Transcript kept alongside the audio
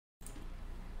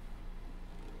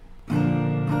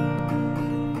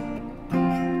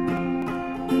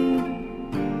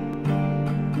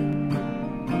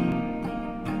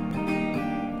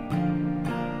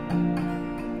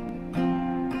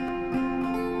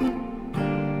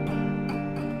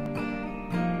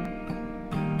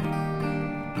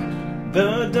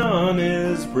The dawn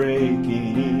is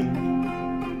breaking,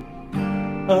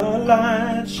 a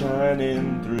light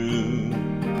shining through.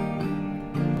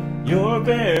 You're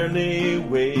barely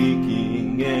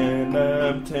waking and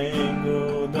I'm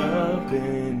tangled up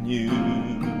in you.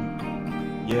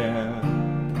 Yeah.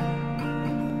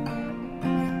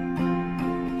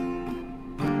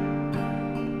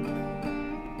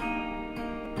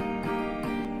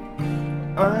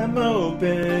 I'm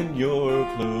open, you're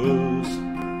close,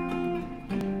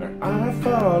 or I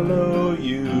follow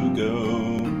you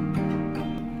go.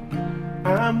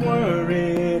 I'm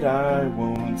worried I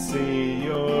won't see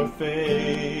your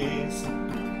face.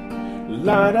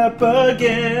 Light up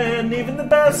again, even the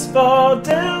best fall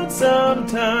down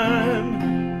sometime.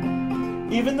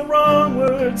 Even the wrong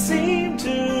words seem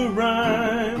to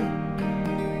rhyme.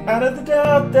 Out of the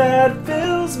doubt that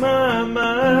fills my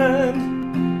mind,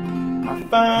 I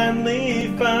finally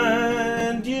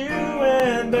find you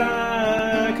and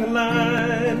I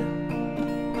collide.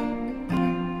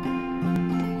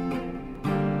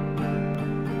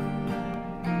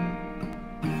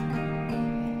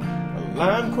 Well,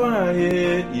 I'm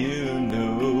quiet, you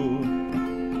know.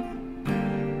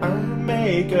 I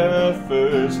make a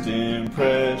first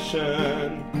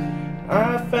impression.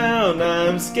 I found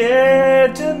I'm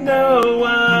scared to know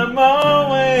I'm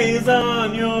always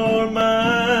on your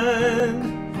mind.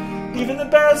 Even the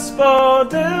best fall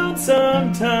down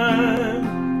sometime.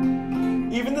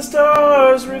 Even the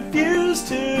stars refuse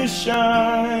to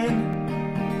shine.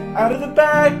 Out of the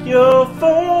back you'll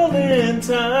fall in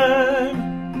time.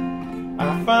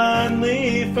 I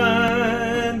finally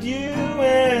find you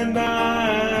and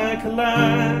I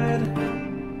collide.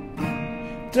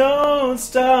 Don't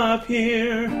stop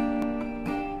here,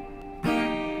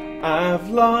 I've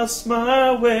lost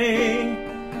my way,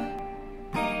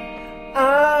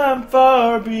 I'm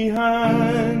far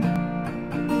behind.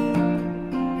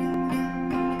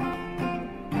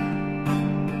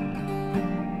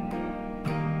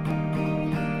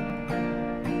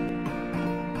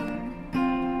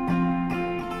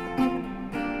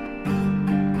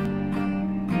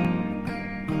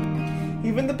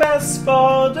 Even the best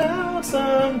fall down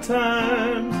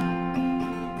sometimes.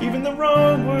 Even the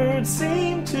wrong words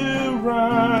seem to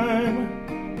rhyme.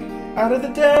 Out of the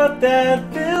doubt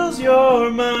that fills your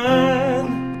mind,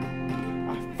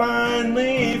 I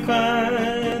finally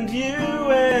find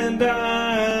you and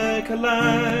I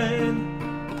collide.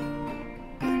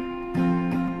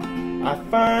 I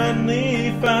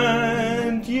finally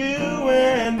find you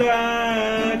and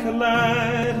I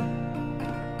collide.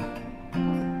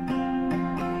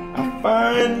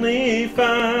 Finally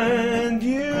find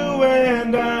you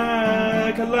and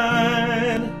I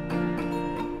collide.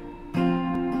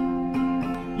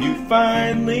 You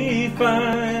finally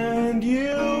find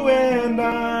you and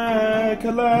I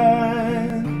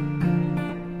collide.